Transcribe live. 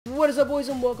What is up, boys,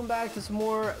 and welcome back to some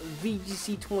more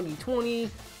VGC 2020.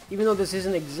 Even though this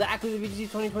isn't exactly the VGC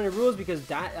 2020 rules because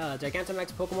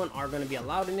Dynamax Pokemon are going to be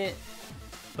allowed in it.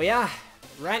 But yeah,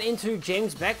 ran into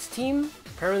James Beck's team.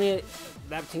 Apparently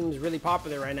that team is really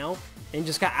popular right now and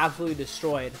just got absolutely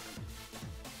destroyed.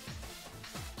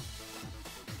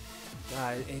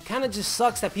 It kind of just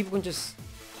sucks that people can just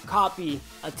copy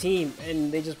a team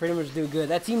and they just pretty much do good.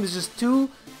 That team is just too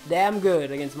damn good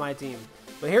against my team.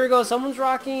 But here we go. Someone's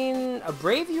rocking a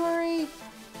Braviary,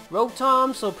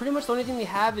 Rotom. So pretty much the only thing we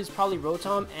have is probably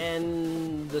Rotom,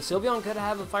 and the Sylveon could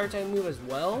have a fire type move as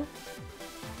well.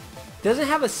 Doesn't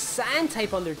have a sand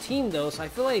type on their team though, so I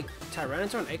feel like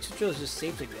Tyranitar and Excadrill is just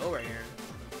safe to go right here.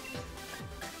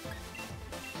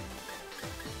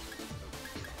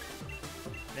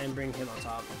 And bring him on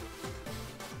top.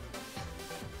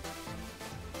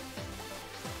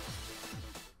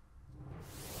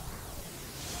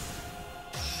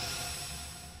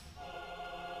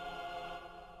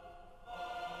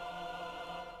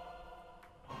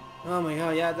 Oh my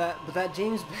god, yeah, that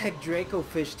James Beck Draco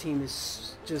Fish team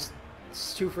is just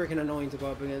too freaking annoying to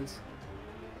go up against.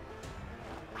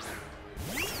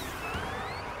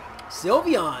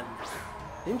 Sylveon!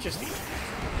 Interesting.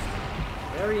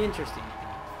 Very interesting.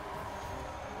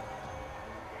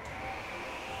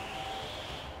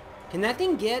 Can that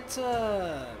thing get,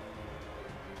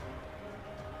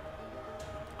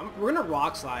 we're gonna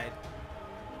Rock Slide.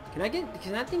 Can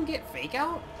that thing get Fake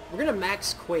Out? We're gonna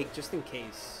Max Quake just in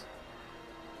case.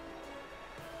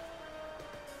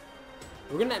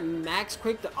 We're gonna Max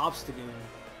Quake the Obstagoon.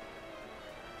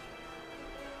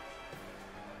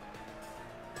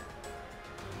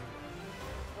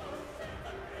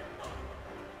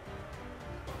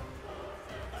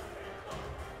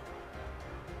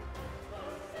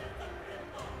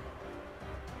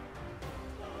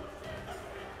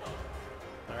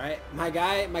 Alright, my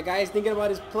guy's thinking about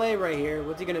his play right here.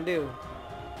 What's he gonna do?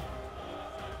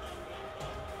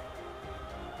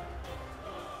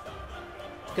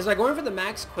 Because by going for the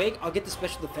Max Quake, I'll get the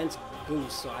special defense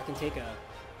boost, so I can take a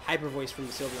Hyper Voice from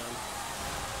the Sylveon.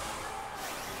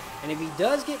 And if he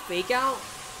does get Fake Out,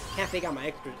 can't Fake Out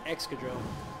my Excadrill.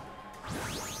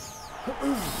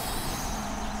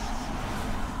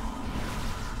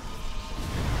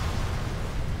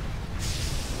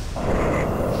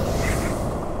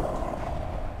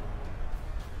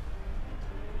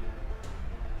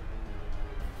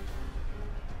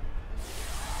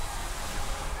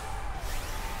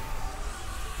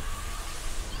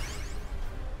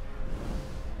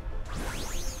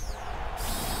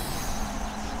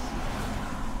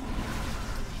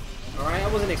 Alright,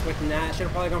 I wasn't expecting that. I should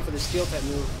have probably gone for the Steel type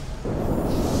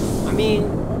move. I mean,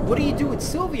 what do you do with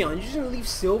Sylveon? You're just gonna leave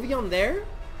Sylveon there?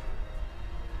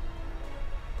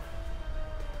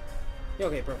 Yeah,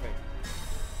 okay, perfect.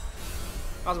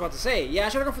 I was about to say, yeah, I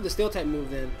should have gone for the Steel type move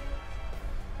then.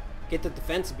 Get the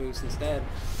defense boost instead.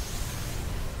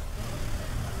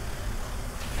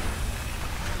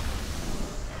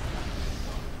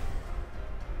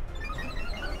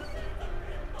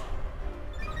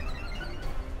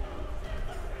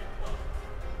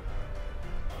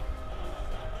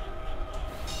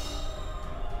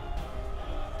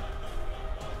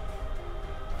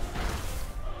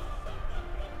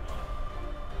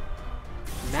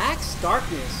 Max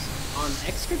Darkness on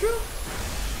Excadrill?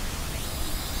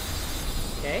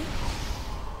 Okay.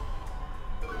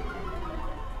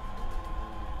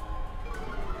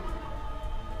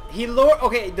 He lowered.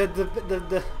 Okay,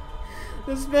 the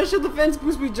special defense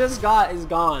boost we just got is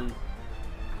gone,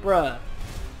 bruh.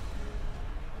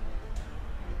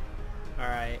 All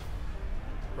right,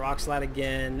 Rock Slide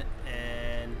again,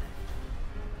 and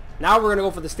now we're gonna go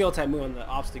for the Steel type move on the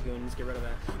Obstagoon. Let's get rid of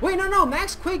that. Wait, no,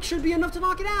 Max Quake should be enough to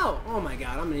knock it out. Oh my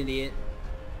god, I'm an idiot.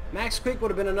 Max Quake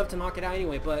would have been enough to knock it out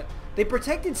anyway, but they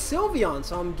protected Sylveon,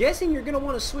 so I'm guessing you're gonna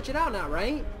want to switch it out now,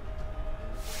 right?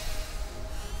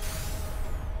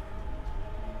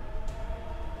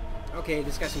 Okay,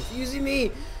 this guy's confusing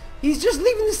me. He's just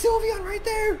leaving the Sylveon right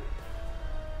there.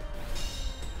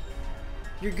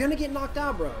 You're gonna get knocked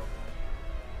out, bro.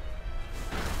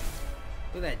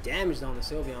 Look at that damage on the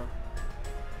Sylveon.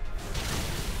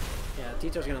 Yeah,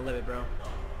 Tito's gonna live it, bro.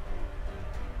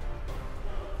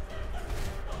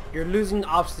 You're losing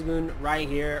Obstagoon right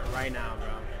here, right now,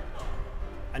 bro.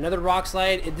 Another Rock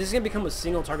Slide. This is gonna become a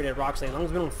single targeted Rock Slide. As long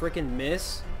as we don't freaking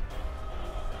miss.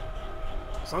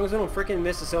 As long as we don't freaking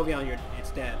miss the Sylveon,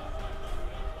 it's dead.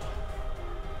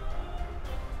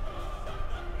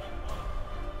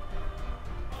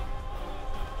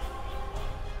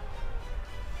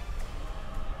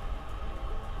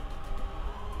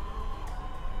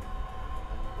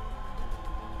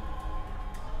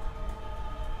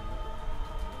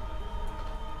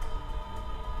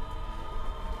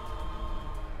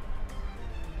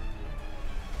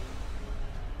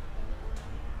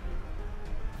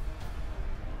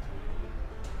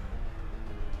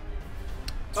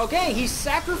 Okay, he's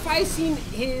sacrificing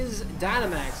his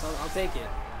Dynamax. I'll take it.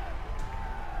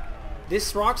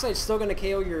 This Rock Slide's still gonna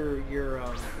KO your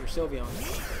Sylveon.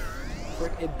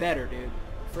 It better, dude.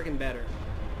 Freaking better.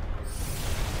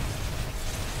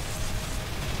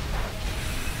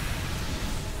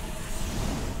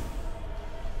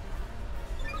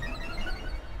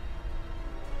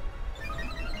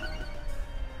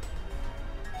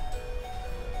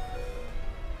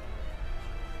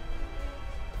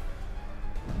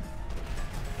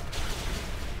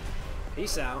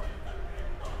 Peace out.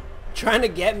 Trying to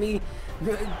get me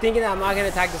thinking that I'm not going to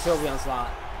attack the Sylveon slot.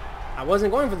 I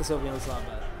wasn't going for the Sylveon slot,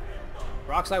 but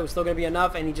Rock Slide was still going to be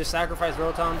enough, and he just sacrificed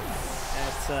Rotom.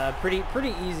 That's a pretty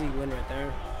easy win right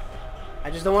there. I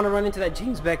just don't want to run into that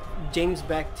James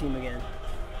Beck team again.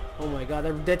 Oh my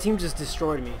god, that team just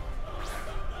destroyed me.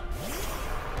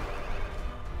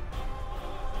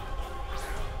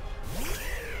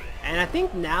 And I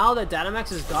think now that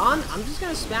Dynamax is gone, I'm just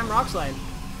going to spam Rock Slide.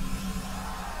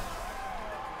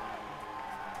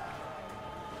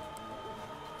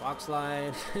 Rock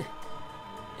Slide.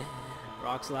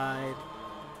 Rock Slide.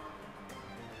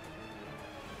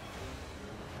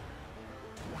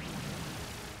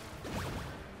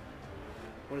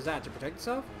 What is that? To protect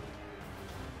itself?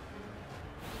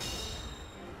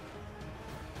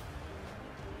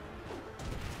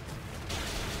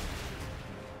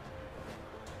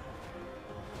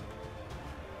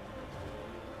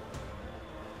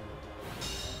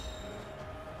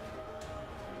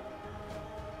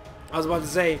 I was about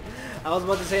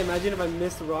to say, imagine if I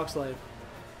missed the Rock Slide.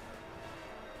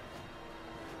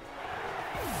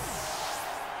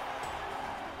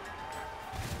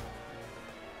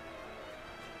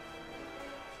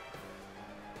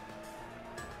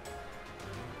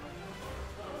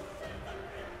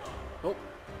 Oh,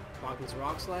 Hawkins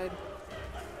Rock Slide.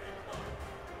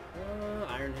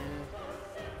 Iron Hand.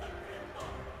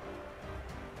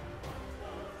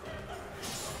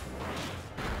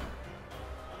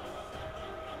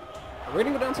 Are we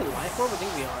gonna go down to Life Orb? I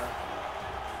think we are.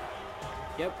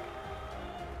 Yep.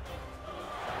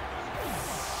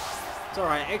 It's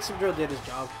alright, Excadrill did his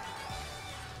job.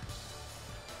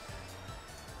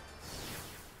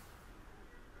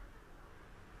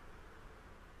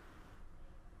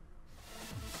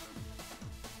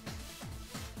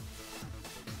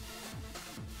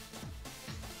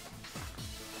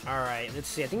 Alright, let's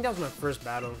see. I think that was my first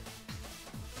battle.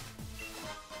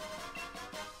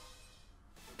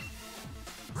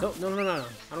 No.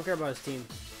 I don't care about his team.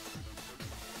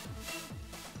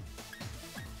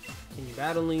 Continue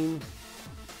battling.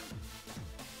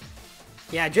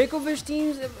 Yeah, Dracovish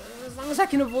teams, as long as I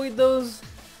can avoid those,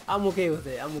 I'm okay with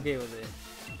it. I'm okay with it.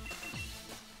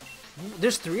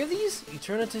 There's 3 of these?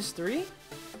 Eternatus 3?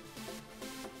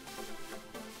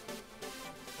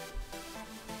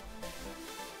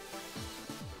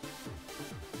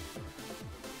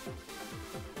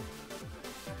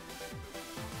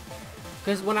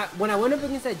 Because when I went up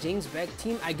against that James Beck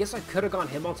team, I guess I could have gone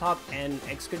Hitmontop and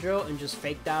Excadrill and just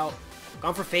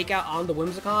gone for fake out on the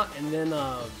Whimsicott and then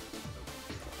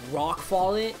rock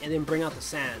fall it and then bring out the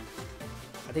sand.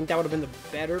 I think that would have been the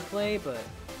better play, but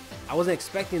I wasn't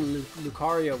expecting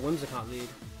Lucario Whimsicott lead.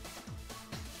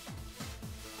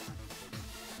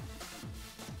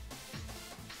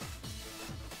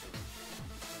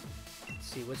 Let's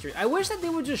see, what's your... I wish that they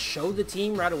would just show the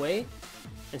team right away.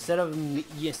 Instead of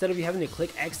you having to click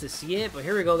X to see it, but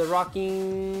here we go. They're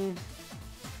rocking.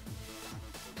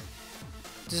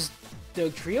 Does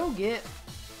Dugtrio get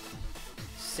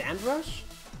Sand Rush?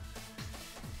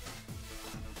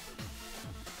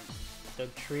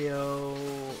 Dugtrio,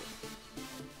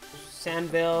 Sand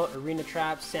Veil, Arena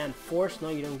Trap, Sand Force. No,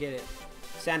 you don't get it.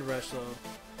 Sand Rush though.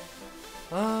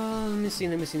 Let me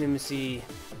see.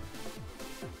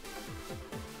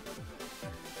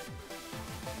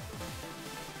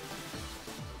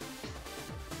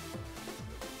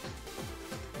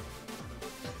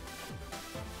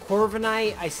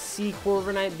 Corviknight, I see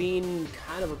Corviknight being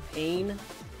kind of a pain.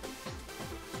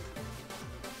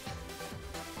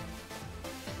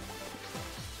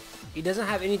 He doesn't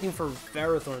have anything for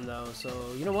Ferrothorn though, so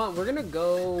you know what? We're gonna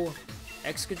go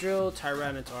Excadrill,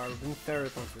 Tyranitar, we bring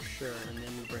Ferrothorn for sure, and then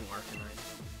we bring Arcanine.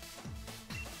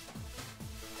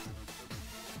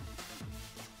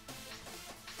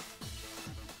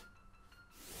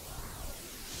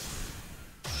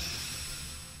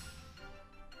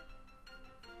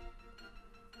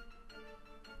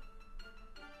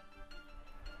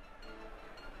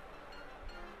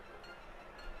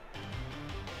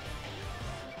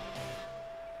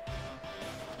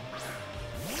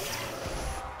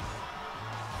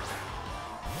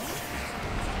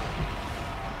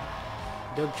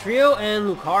 Dugtrio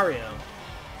and Lucario.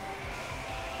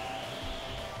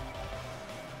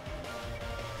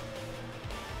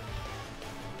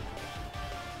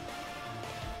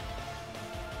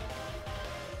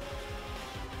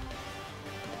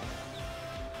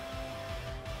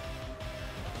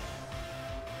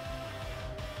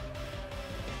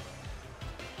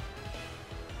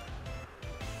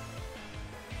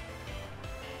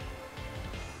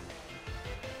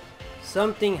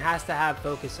 Something has to have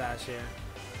Focus Sash here.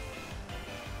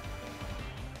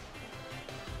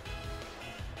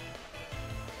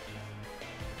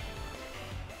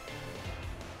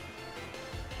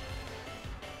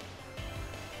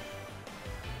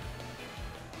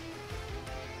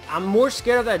 I'm more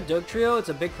scared of that Dugtrio. It's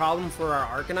a big problem for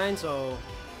our Arcanine, so...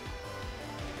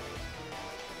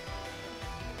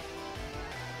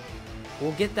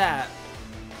 we'll get that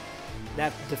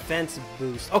defense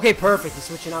boost. Okay, perfect. He's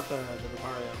switching out the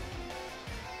Lucario.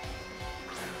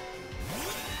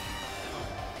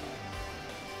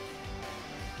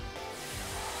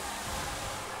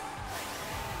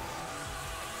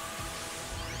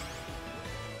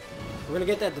 We're gonna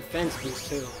get that defense boost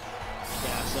too.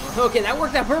 Yeah, so okay, that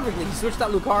worked out perfectly. He switched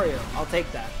out Lucario. I'll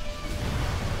take that.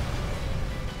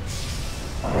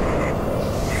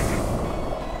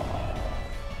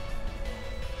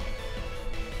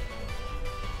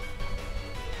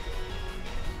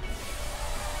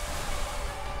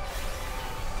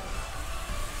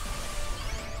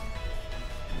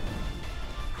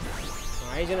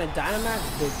 Alright, he's gonna Dynamax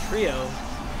Dugtrio.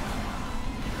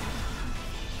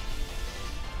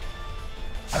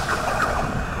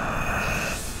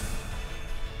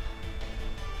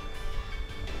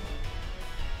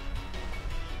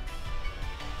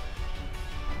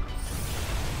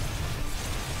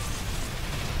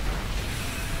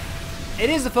 It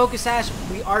is the Focus Sash.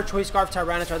 We are Choice Scarf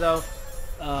Tyranitar though.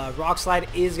 Rock Slide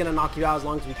is gonna knock you out as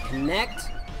long as we connect.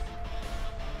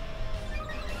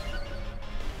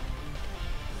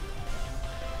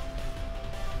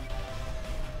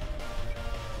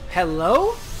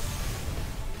 Hello?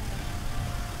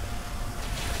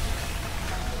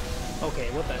 Okay,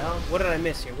 what the hell? What did I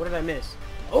miss here? What did I miss?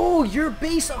 Oh, your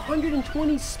base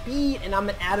 120 speed, and I'm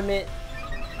an adamant.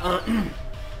 I'm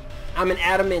an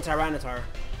adamant Tyranitar.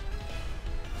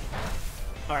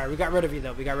 Alright, we got rid of you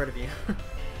though. We got rid of you.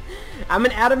 I'm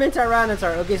an adamant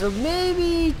Tyranitar. Okay, so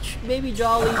maybe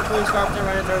Jolly Choice Scarf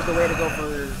Tyranitar is the way to go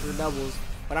for doubles.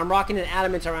 But I'm rocking an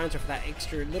adamant Tyranitar for that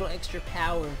little extra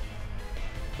power.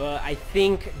 But I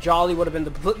think Jolly would have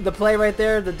been the play right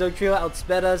there. The Dugtrio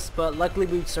outsped us, but luckily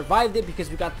we survived it because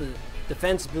we got the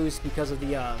defense boost because of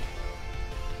the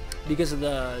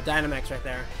Dynamax right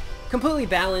there. Completely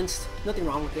balanced. Nothing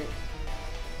wrong with it.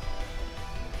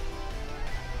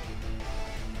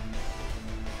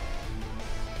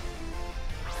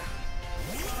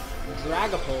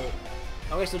 Dragapult.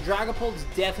 Okay, so Dragapult's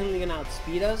definitely gonna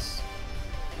outspeed us.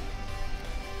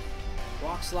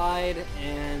 Rock Slide,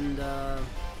 and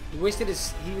he wasted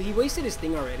his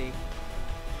thing already.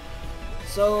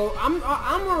 So I'm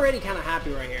already kind of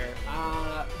happy right here.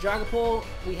 Dragapult,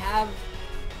 we got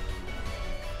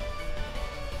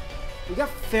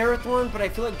Ferrothorn, but I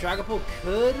feel like Dragapult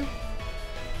could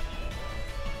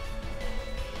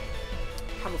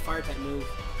have a Fire type move.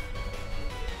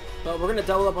 But we're gonna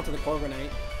double up onto the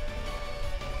Corviknight.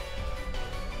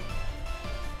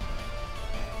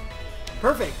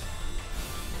 Perfect.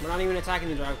 We're not even attacking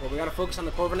the Dragapult. We gotta focus on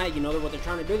the Corviknight. You know what they're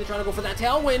trying to do. They're trying to go for that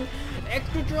Tailwind.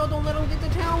 Extra drill. Don't let them get the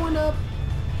Tailwind up.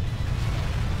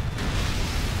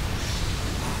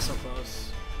 Ah, so close.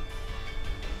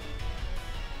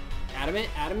 Adamant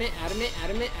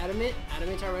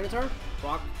Tyranitar.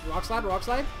 Rock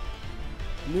Slide.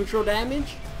 Neutral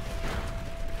damage.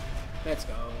 Let's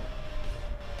go.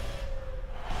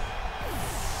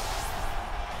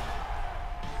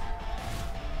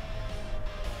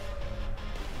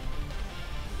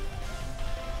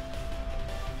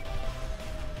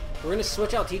 We're going to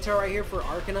switch out T-Tar right here for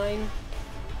Arcanine.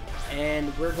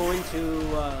 And we're going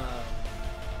to...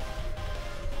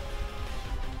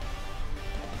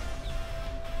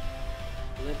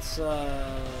 let's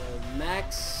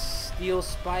Max Steel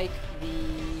Spike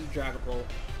the Dragapult.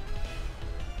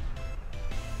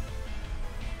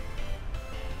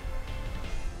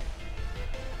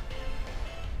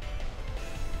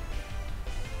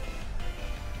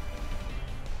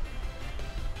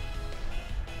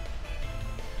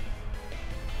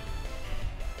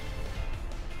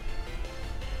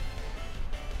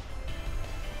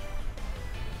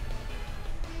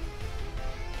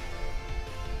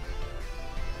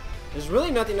 There's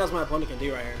really nothing else my opponent can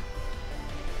do right here.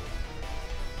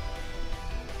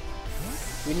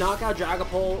 We knock out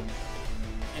Dragapult.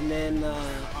 And then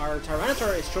our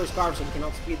Tyranitar is Choice Scarf, so we can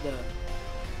outspeed the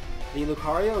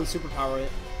Lucario and superpower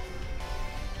it.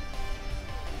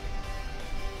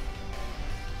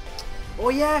 Oh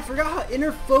yeah, I forgot how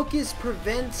Inner Focus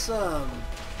prevents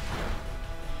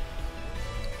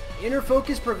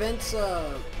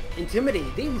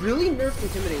Intimidate. They really nerfed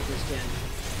Intimidate this gen.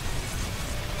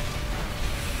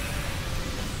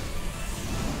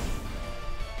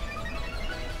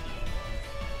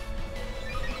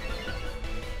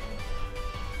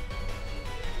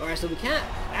 Alright, so we can't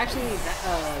actually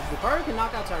Lucario can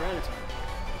knock out Tyranitar.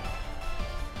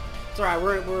 It's alright,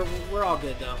 we're all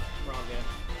good though. We're all good.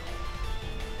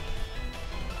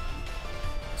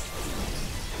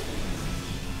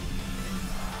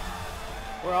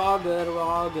 We're all good, we're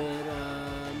all good.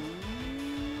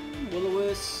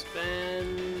 Will-O-Wisp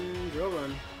and Drill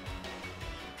Run.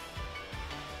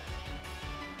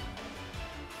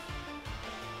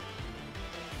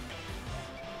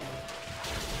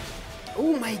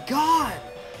 Oh my god!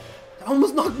 That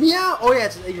almost knocked me out! Oh yeah,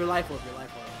 it's your life orb, your life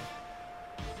orb.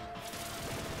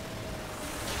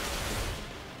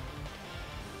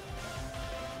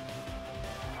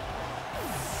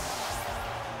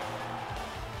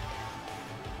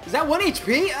 Is that 1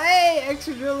 HP? Hey!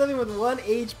 Extra Drill living with 1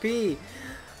 HP.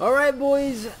 Alright,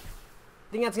 boys. I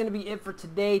think that's going to be it for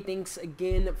today. Thanks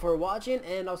again for watching,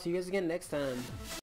 and I'll see you guys again next time.